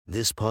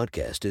This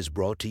podcast is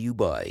brought to you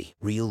by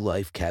Real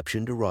Life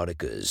Captioned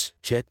Eroticas.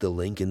 Check the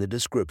link in the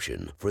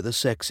description for the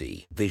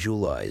sexy,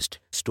 visualized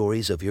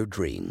stories of your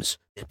dreams.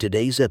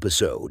 Today's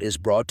episode is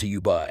brought to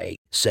you by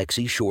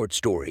Sexy Short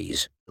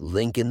Stories.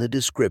 Link in the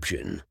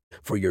description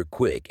for your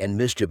quick and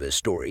mischievous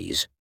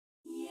stories.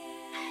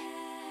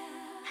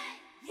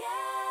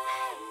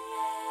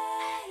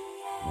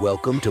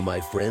 Welcome to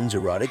my friend's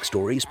Erotic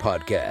Stories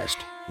podcast,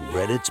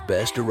 Reddit's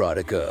Best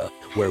Erotica,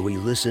 where we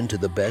listen to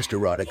the best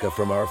erotica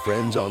from our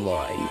friends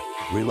online.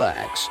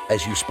 Relax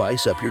as you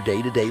spice up your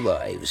day-to-day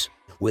lives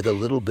with a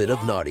little bit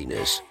of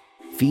naughtiness.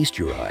 Feast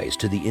your eyes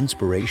to the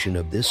inspiration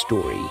of this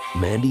story,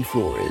 Mandy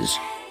Flores.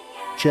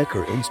 Check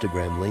her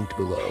Instagram linked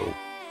below.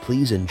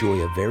 Please enjoy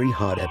a very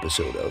hot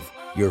episode of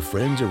Your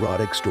Friend's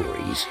Erotic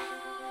Stories.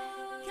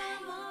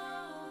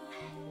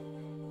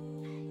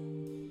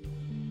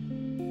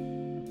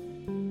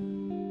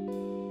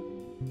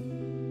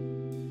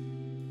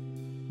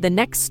 The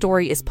next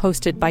story is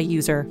posted by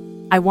user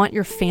I Want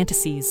Your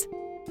Fantasies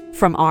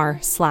from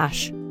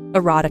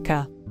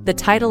r/erotica. The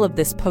title of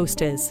this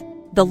post is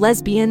The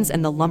Lesbians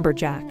and the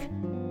Lumberjack.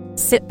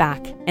 Sit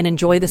back and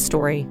enjoy the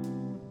story.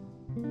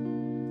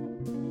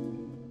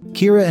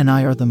 Kira and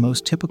I are the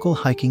most typical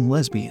hiking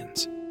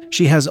lesbians.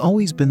 She has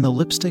always been the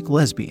lipstick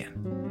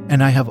lesbian,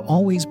 and I have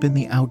always been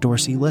the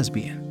outdoorsy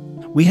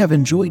lesbian. We have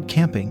enjoyed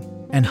camping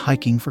and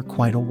hiking for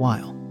quite a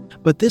while,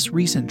 but this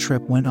recent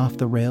trip went off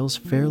the rails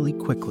fairly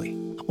quickly.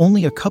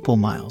 Only a couple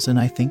miles and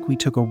I think we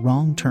took a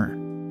wrong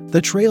turn.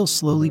 The trail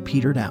slowly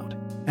petered out,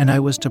 and I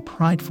was too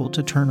prideful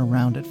to turn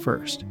around at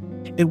first.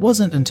 It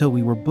wasn't until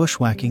we were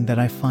bushwhacking that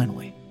I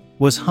finally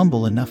was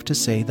humble enough to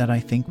say that I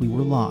think we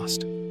were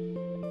lost.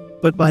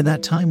 But by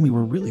that time we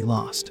were really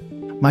lost.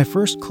 My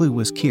first clue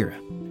was Kira.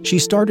 She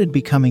started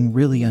becoming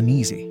really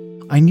uneasy.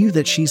 I knew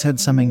that she's had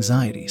some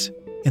anxieties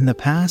in the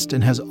past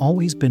and has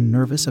always been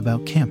nervous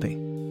about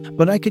camping,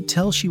 but I could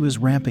tell she was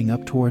ramping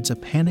up towards a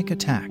panic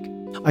attack.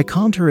 I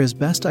calmed her as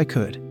best I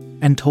could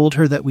and told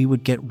her that we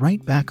would get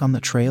right back on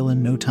the trail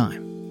in no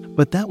time.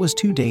 But that was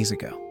 2 days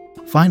ago.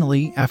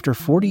 Finally, after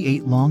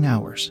 48 long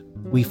hours,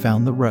 we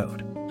found the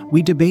road.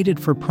 We debated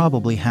for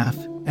probably half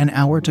an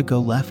hour to go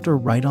left or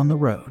right on the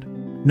road,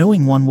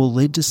 knowing one will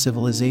lead to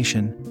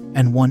civilization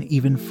and one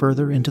even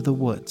further into the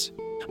woods.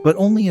 But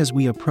only as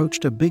we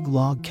approached a big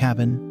log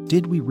cabin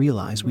did we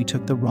realize we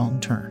took the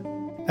wrong turn.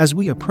 As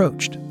we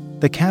approached,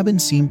 the cabin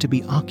seemed to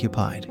be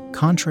occupied,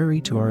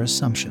 contrary to our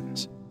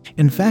assumptions.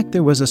 In fact,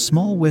 there was a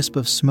small wisp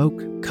of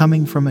smoke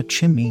coming from a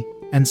chimney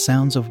and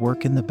sounds of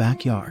work in the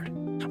backyard.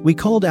 We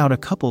called out a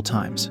couple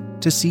times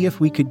to see if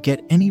we could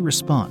get any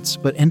response,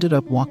 but ended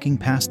up walking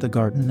past the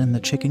garden and the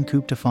chicken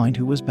coop to find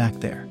who was back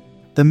there.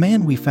 The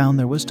man we found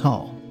there was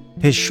tall,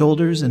 his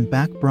shoulders and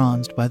back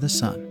bronzed by the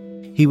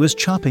sun. He was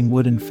chopping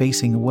wood and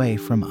facing away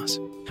from us.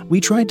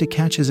 We tried to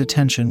catch his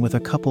attention with a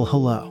couple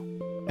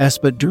hellos,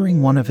 but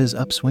during one of his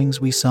upswings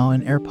we saw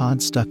an AirPod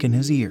stuck in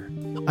his ear.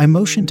 I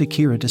motioned to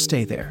Kira to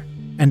stay there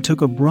and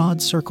took a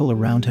broad circle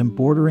around him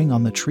bordering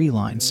on the tree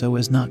line so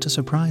as not to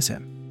surprise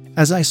him.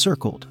 As I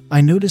circled,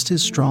 I noticed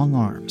his strong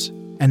arms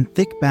and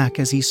thick back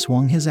as he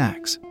swung his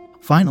axe.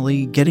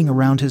 Finally, getting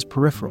around his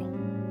peripheral,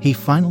 he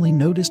finally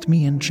noticed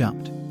me and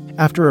jumped.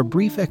 After a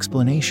brief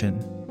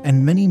explanation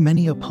and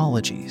many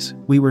apologies,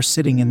 we were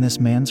sitting in this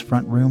man's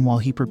front room while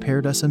he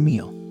prepared us a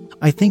meal.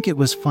 I think it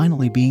was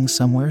finally being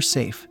somewhere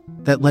safe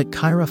that let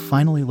Kira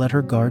finally let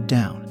her guard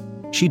down.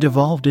 She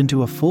devolved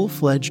into a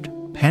full-fledged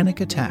panic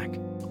attack.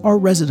 Our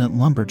resident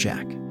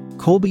lumberjack,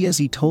 Colby, as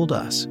he told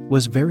us,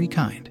 was very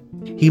kind.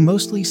 He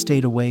mostly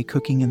stayed away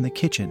cooking in the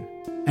kitchen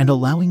and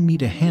allowing me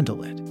to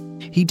handle it.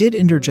 He did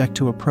interject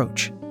to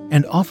approach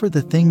and offer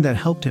the thing that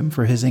helped him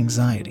for his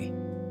anxiety,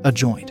 a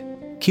joint.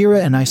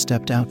 Kira and I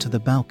stepped out to the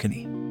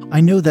balcony.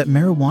 I know that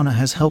marijuana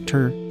has helped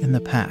her in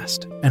the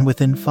past, and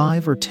within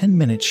 5 or 10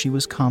 minutes she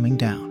was calming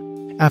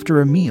down.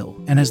 After a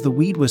meal, and as the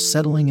weed was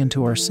settling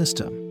into our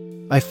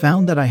system, I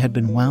found that I had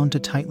been wound too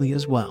tightly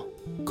as well.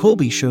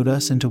 Colby showed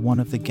us into one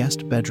of the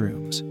guest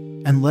bedrooms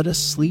and let us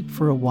sleep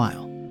for a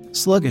while.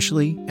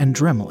 Sluggishly and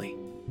dreamily,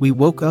 we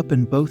woke up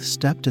and both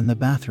stepped in the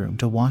bathroom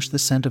to wash the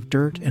scent of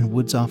dirt and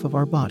woods off of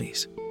our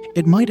bodies.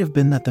 It might have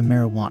been that the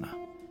marijuana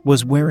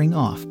was wearing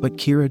off, but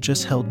Kira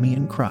just held me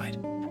and cried.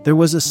 There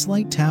was a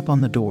slight tap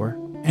on the door,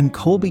 and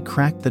Colby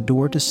cracked the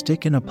door to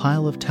stick in a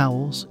pile of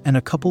towels and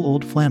a couple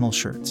old flannel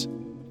shirts.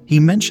 He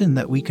mentioned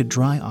that we could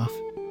dry off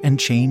and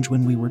change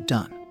when we were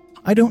done.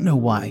 I don't know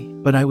why,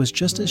 but I was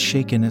just as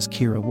shaken as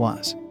Kira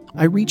was.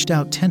 I reached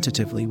out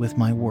tentatively with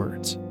my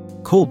words.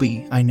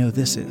 Colby, I know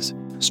this is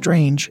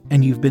strange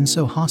and you've been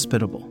so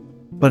hospitable,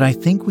 but I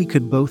think we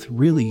could both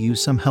really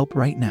use some help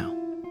right now.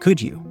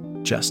 Could you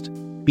just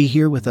be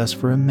here with us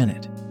for a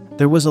minute?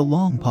 There was a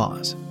long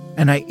pause,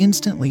 and I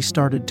instantly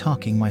started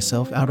talking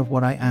myself out of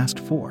what I asked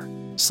for.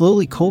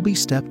 Slowly, Colby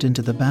stepped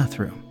into the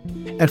bathroom.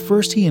 At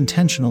first, he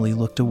intentionally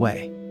looked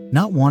away,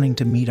 not wanting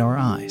to meet our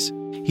eyes.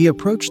 He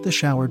approached the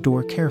shower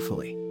door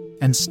carefully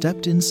and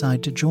stepped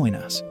inside to join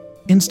us.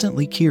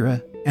 Instantly,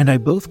 Kira and I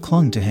both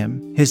clung to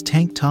him. His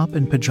tank top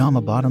and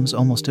pajama bottoms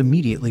almost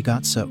immediately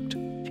got soaked.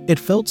 It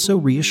felt so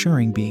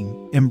reassuring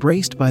being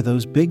embraced by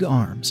those big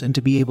arms and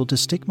to be able to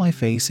stick my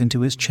face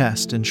into his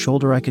chest and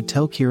shoulder. I could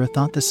tell Kira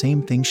thought the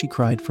same thing. She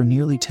cried for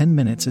nearly 10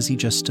 minutes as he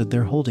just stood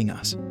there holding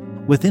us.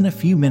 Within a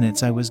few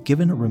minutes, I was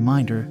given a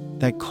reminder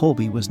that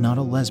Colby was not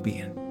a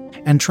lesbian.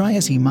 And try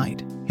as he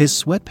might, his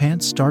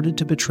sweatpants started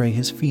to betray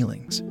his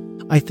feelings.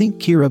 I think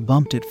Kira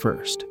bumped it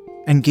first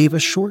and gave a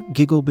short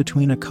giggle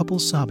between a couple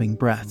sobbing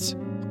breaths.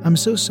 "I'm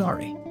so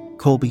sorry,"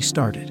 Colby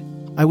started.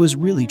 "I was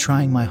really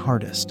trying my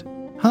hardest."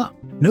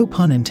 No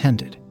pun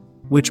intended,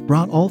 which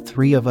brought all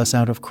three of us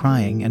out of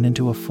crying and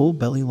into a full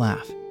belly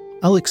laugh.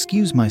 "I'll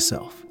excuse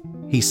myself,"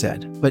 he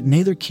said, but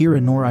neither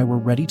Kira nor I were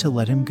ready to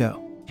let him go.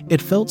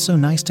 It felt so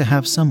nice to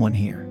have someone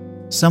here,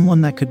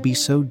 someone that could be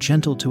so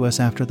gentle to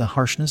us after the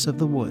harshness of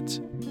the woods.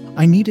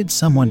 I needed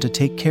someone to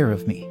take care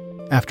of me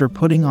after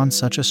putting on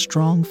such a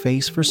strong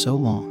face for so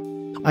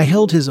long. I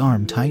held his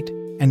arm tight,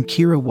 and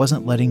Kira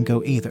wasn't letting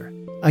go either.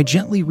 I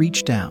gently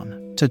reached down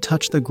to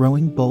touch the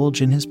growing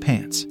bulge in his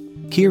pants.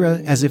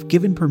 Kira, as if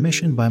given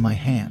permission by my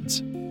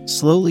hands,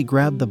 slowly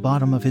grabbed the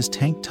bottom of his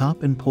tank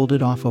top and pulled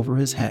it off over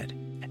his head.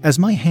 As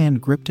my hand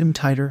gripped him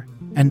tighter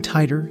and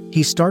tighter,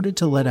 he started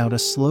to let out a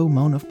slow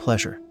moan of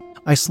pleasure.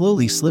 I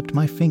slowly slipped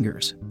my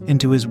fingers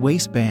into his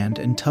waistband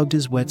and tugged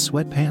his wet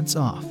sweatpants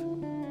off,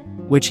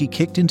 which he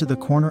kicked into the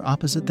corner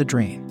opposite the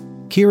drain.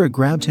 Kira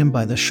grabbed him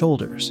by the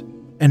shoulders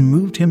and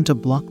moved him to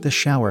block the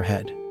shower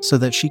head so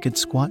that she could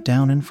squat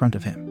down in front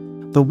of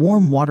him. The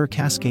warm water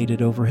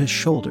cascaded over his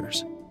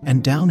shoulders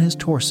and down his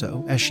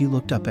torso as she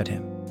looked up at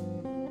him,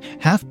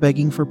 half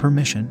begging for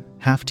permission,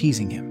 half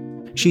teasing him.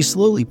 She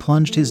slowly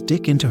plunged his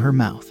dick into her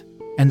mouth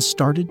and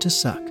started to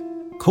suck.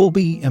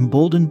 Colby,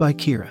 emboldened by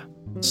Kira,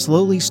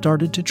 slowly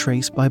started to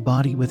trace my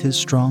body with his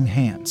strong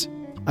hands.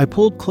 I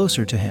pulled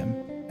closer to him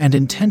and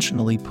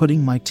intentionally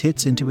putting my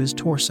tits into his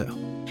torso.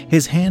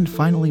 His hand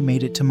finally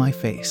made it to my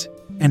face,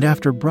 and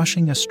after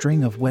brushing a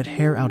string of wet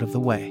hair out of the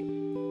way,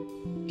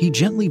 he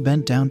gently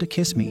bent down to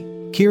kiss me.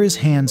 Kira's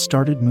hand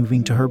started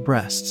moving to her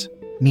breasts,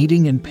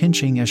 kneading and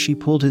pinching as she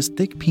pulled his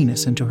thick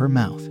penis into her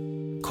mouth.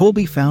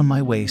 Colby found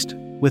my waist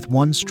with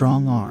one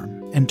strong arm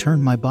and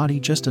turned my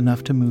body just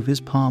enough to move his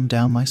palm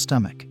down my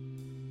stomach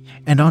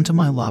and onto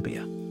my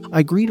labia.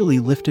 I greedily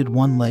lifted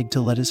one leg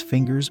to let his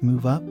fingers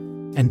move up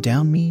and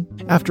down me.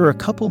 After a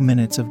couple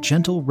minutes of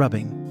gentle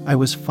rubbing, I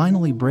was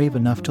finally brave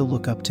enough to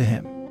look up to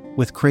him,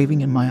 with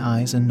craving in my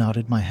eyes, and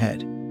nodded my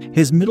head.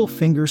 His middle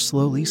finger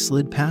slowly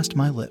slid past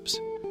my lips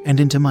and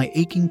into my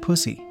aching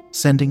pussy,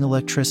 sending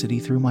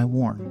electricity through my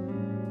warm,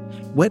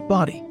 wet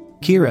body.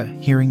 Kira,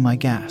 hearing my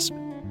gasp,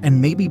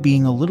 and maybe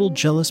being a little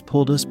jealous,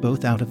 pulled us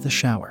both out of the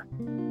shower,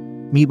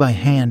 me by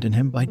hand and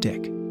him by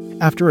dick.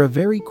 After a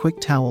very quick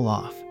towel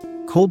off,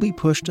 Colby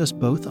pushed us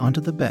both onto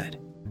the bed.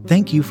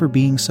 "Thank you for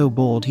being so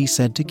bold," he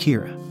said to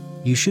Kira.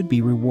 "You should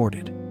be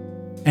rewarded."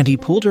 And he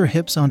pulled her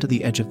hips onto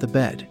the edge of the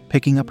bed,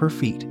 picking up her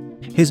feet.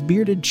 His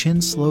bearded chin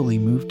slowly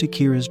moved to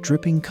Kira's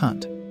dripping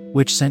cunt,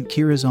 which sent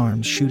Kira's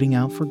arms shooting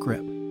out for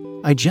grip.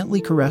 I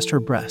gently caressed her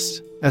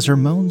breasts as her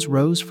moans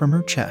rose from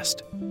her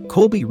chest.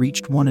 Colby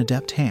reached one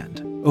adept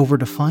hand over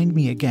to find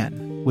me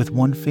again, with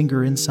one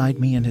finger inside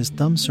me and his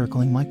thumb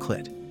circling my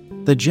clit.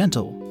 The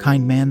gentle,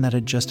 kind man that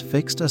had just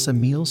fixed us a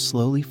meal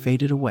slowly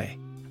faded away.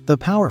 The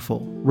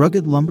powerful,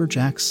 rugged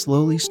lumberjack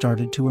slowly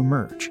started to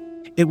emerge.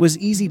 It was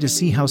easy to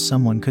see how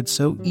someone could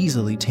so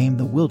easily tame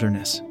the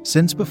wilderness,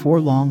 since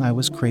before long I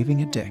was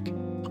craving a dick.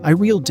 A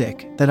real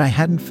dick that I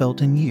hadn't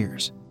felt in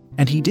years.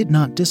 And he did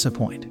not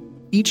disappoint.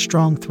 Each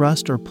strong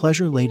thrust or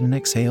pleasure-laden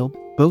exhale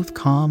both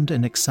calmed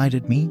and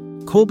excited me.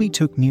 Colby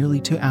took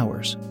nearly 2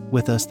 hours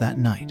with us that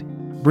night,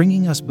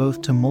 bringing us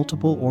both to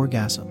multiple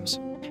orgasms.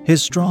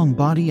 His strong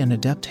body and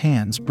adept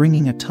hands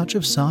bringing a touch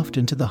of soft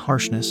into the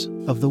harshness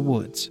of the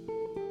woods,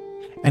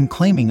 and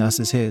claiming us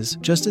as his,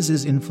 just as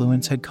his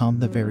influence had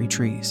calmed the very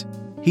trees.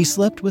 He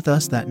slept with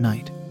us that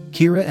night,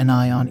 Kira and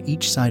I on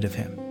each side of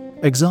him.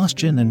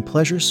 Exhaustion and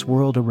pleasure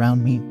swirled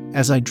around me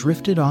as I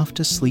drifted off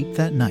to sleep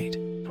that night.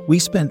 We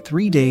spent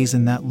 3 days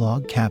in that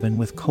log cabin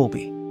with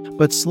Colby,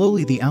 but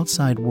slowly the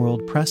outside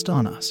world pressed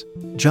on us.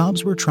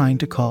 Jobs were trying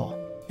to call,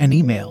 and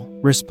email,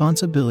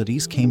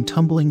 responsibilities came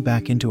tumbling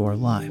back into our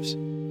lives.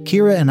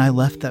 Kira and I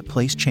left that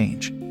place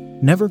changed,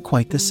 never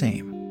quite the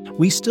same.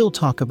 We still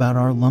talk about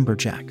our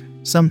lumberjack,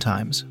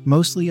 sometimes,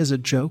 mostly as a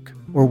joke,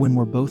 or when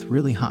we're both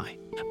really high.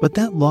 But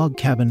that log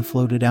cabin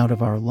floated out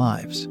of our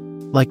lives,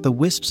 like the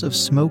wisps of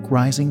smoke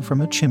rising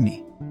from a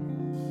chimney.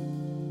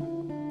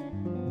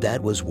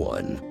 That was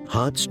one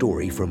hot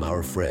story from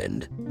our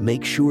friend.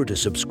 Make sure to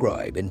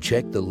subscribe and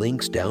check the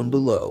links down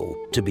below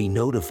to be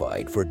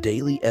notified for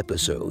daily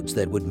episodes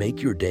that would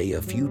make your day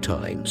a few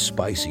times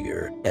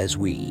spicier as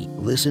we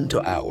listen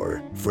to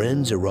our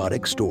friends'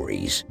 erotic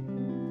stories.